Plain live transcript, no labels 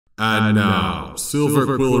And now,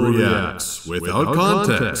 Silver-Quill reacts, without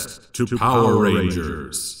context, to Power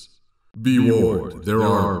Rangers. Be warned, there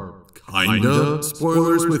are kinda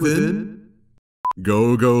spoilers within.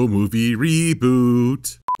 Go-Go movie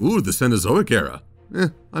reboot. Ooh, the Cenozoic era.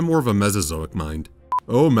 I'm more of a Mesozoic mind.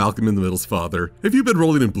 Oh, Malcolm in the Middle's father. Have you been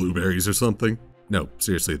rolling in blueberries or something? No,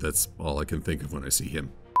 seriously, that's all I can think of when I see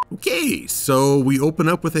him. Okay, so we open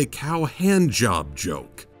up with a cow hand job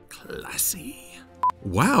joke. Classy.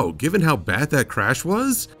 Wow, given how bad that crash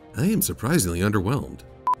was, I am surprisingly underwhelmed.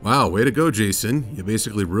 Wow, way to go, Jason. You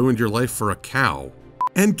basically ruined your life for a cow.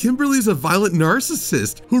 And Kimberly's a violent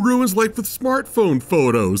narcissist who ruins life with smartphone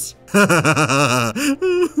photos.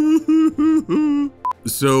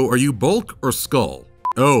 So, are you Bulk or Skull?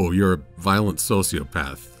 Oh, you're a violent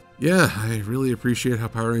sociopath. Yeah, I really appreciate how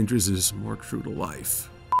Power Rangers is more true to life.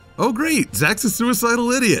 Oh great, Zach's a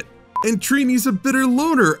suicidal idiot. And Trini's a bitter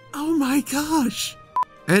loner. Oh my gosh.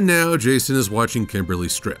 And now Jason is watching Kimberly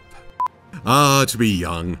strip. Ah, to be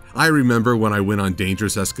young. I remember when I went on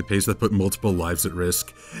dangerous escapades that put multiple lives at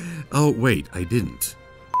risk. Oh wait, I didn't.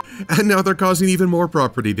 And now they're causing even more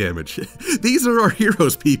property damage. These are our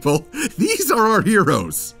heroes, people. These are our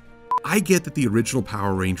heroes. I get that the original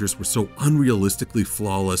Power Rangers were so unrealistically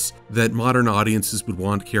flawless that modern audiences would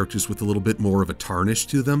want characters with a little bit more of a tarnish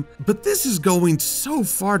to them, but this is going so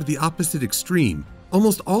far to the opposite extreme.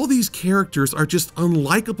 Almost all these characters are just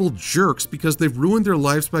unlikable jerks because they've ruined their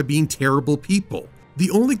lives by being terrible people. The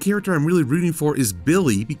only character I'm really rooting for is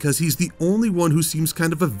Billy because he's the only one who seems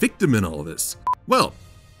kind of a victim in all this. Well,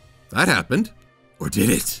 that happened. Or did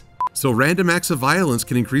it? So random acts of violence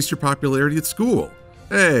can increase your popularity at school.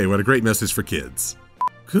 Hey, what a great message for kids.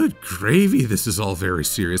 Good gravy, this is all very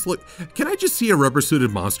serious. Look, can I just see a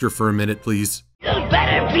rubber-suited monster for a minute, please? You'd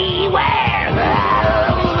better beware!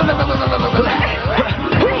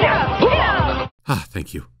 Ah,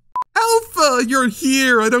 thank you. Alpha, you're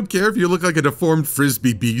here! I don't care if you look like a deformed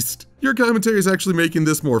frisbee beast. Your commentary is actually making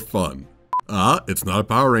this more fun. Ah, it's not a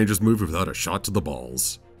Power Rangers movie without a shot to the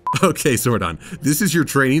balls. Okay, Zordon, this is your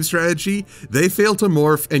training strategy? They fail to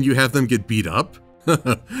morph and you have them get beat up?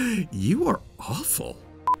 You are awful.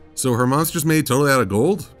 So her monster's made totally out of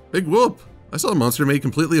gold? Big whoop. I saw a monster made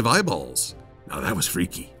completely of eyeballs. Now that was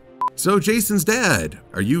freaky. So Jason's dad,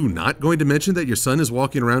 are you not going to mention that your son is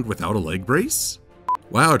walking around without a leg brace?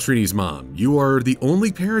 Wow, Trini's mom, you are the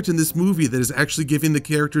only parent in this movie that is actually giving the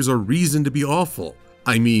characters a reason to be awful.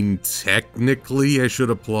 I mean, technically I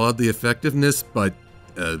should applaud the effectiveness, but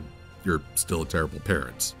you're still a terrible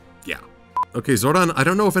parent. Yeah. Okay, Zordon, I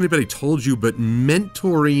don't know if anybody told you, but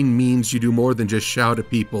mentoring means you do more than just shout at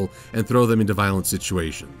people and throw them into violent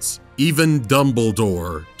situations. Even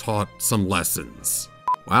Dumbledore taught some lessons.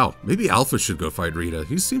 Wow, maybe Alpha should go fight Rita.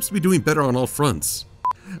 He seems to be doing better on all fronts.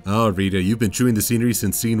 Oh, Rita, you've been chewing the scenery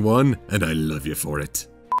since scene 1, and I love you for it.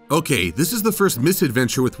 Okay, this is the first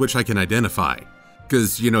misadventure with which I can identify.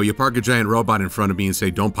 Because, you know, you park a giant robot in front of me and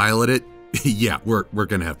say, don't pilot it. Yeah, we're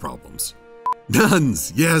gonna have problems.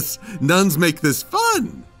 Nuns, yes, nuns make this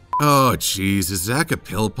fun. Oh, geez, is Zach a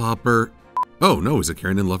pill popper? Oh, no, he's a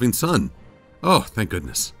caring and loving son. Oh, thank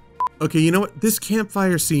goodness. Okay, you know what? This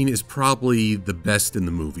campfire scene is probably the best in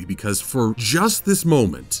the movie because for just this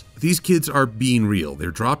moment, these kids are being real.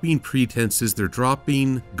 They're dropping pretenses, they're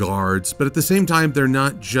dropping guards, but at the same time, they're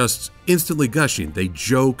not just instantly gushing. They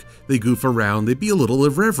joke, they goof around, they be a little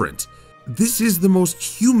irreverent. This is the most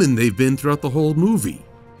human they've been throughout the whole movie.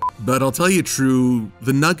 But I'll tell you true,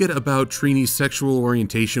 the nugget about Trini's sexual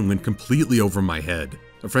orientation went completely over my head.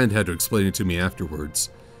 A friend had to explain it to me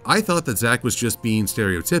afterwards. I thought that Zach was just being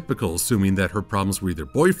stereotypical, assuming that her problems were either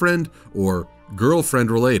boyfriend or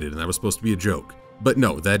girlfriend related, and that was supposed to be a joke. But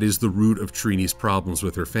no, that is the root of Trini's problems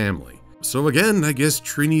with her family. So again, I guess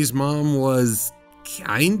Trini's mom was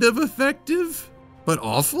kind of effective, but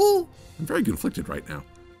awful? I'm very conflicted right now.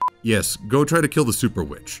 Yes, go try to kill the super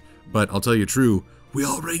witch. But I'll tell you true, we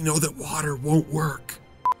already know that water won't work.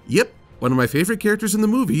 Yep, one of my favorite characters in the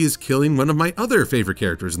movie is killing one of my other favorite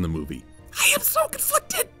characters in the movie. I am so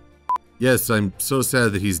conflicted! Yes, I'm so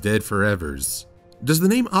sad that he's dead forevers. Does the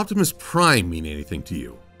name Optimus Prime mean anything to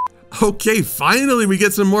you? Okay, finally we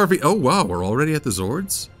get some more of it. Oh wow, we're already at the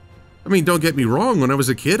Zords? I mean, don't get me wrong, when I was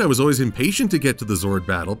a kid, I was always impatient to get to the Zord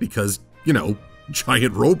battle because, you know,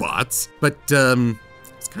 giant robots. But, I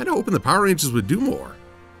was kind of hoping the Power Rangers would do more.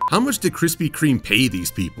 How much did Krispy Kreme pay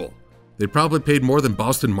these people? They probably paid more than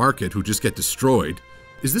Boston Market, who just get destroyed.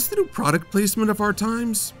 Is this the new product placement of our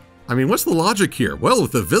times? I mean, what's the logic here? Well,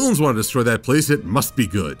 if the villains want to destroy that place, it must be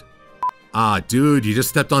good. Ah, dude, you just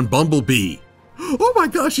stepped on Bumblebee. Oh my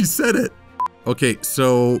gosh, he said it. Okay,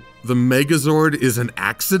 so the Megazord is an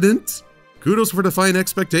accident? Kudos for defying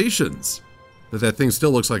expectations. But that thing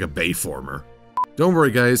still looks like a Bayformer. Don't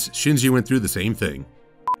worry guys, Shinji went through the same thing.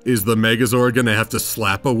 Is the Megazord gonna have to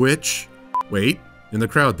slap a witch? Wait, in the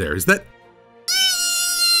crowd there, is that...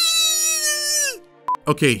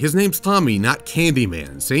 Okay, his name's Tommy, not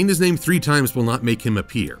Candyman. Saying his name 3 times will not make him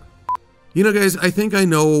appear. You know guys, I think I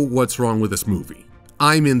know what's wrong with this movie.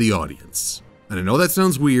 I'm in the audience. And I know that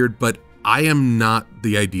sounds weird, but I am not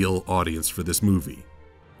the ideal audience for this movie.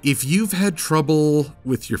 If you've had trouble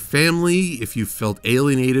with your family, if you've felt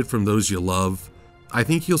alienated from those you love, I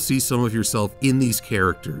think you'll see some of yourself in these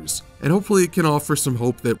characters. And hopefully it can offer some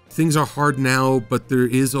hope that things are hard now, but there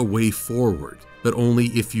is a way forward, but only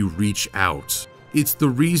if you reach out. It's the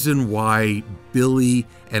reason why Billy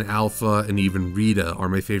and Alpha and even Rita are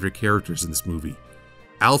my favorite characters in this movie.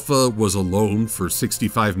 Alpha was alone for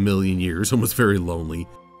 65 million years and was very lonely.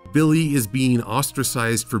 Billy is being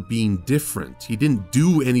ostracized for being different. He didn't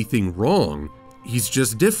do anything wrong, he's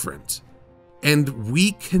just different. And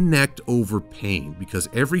we connect over pain because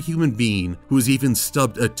every human being who has even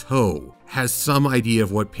stubbed a toe has some idea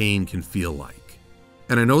of what pain can feel like.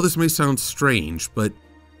 And I know this may sound strange, but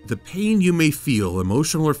the pain you may feel,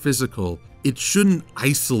 emotional or physical, it shouldn't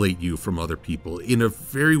isolate you from other people. In a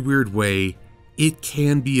very weird way, it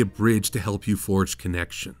can be a bridge to help you forge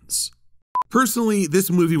connections. Personally,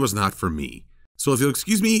 this movie was not for me. So if you'll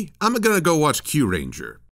excuse me, I'm gonna go watch Q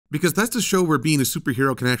Ranger. Because that's a show where being a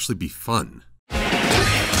superhero can actually be fun.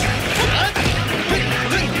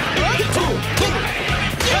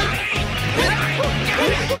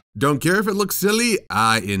 Don't care if it looks silly,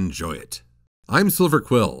 I enjoy it. I'm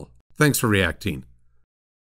Silver-Quill. Thanks for reacting.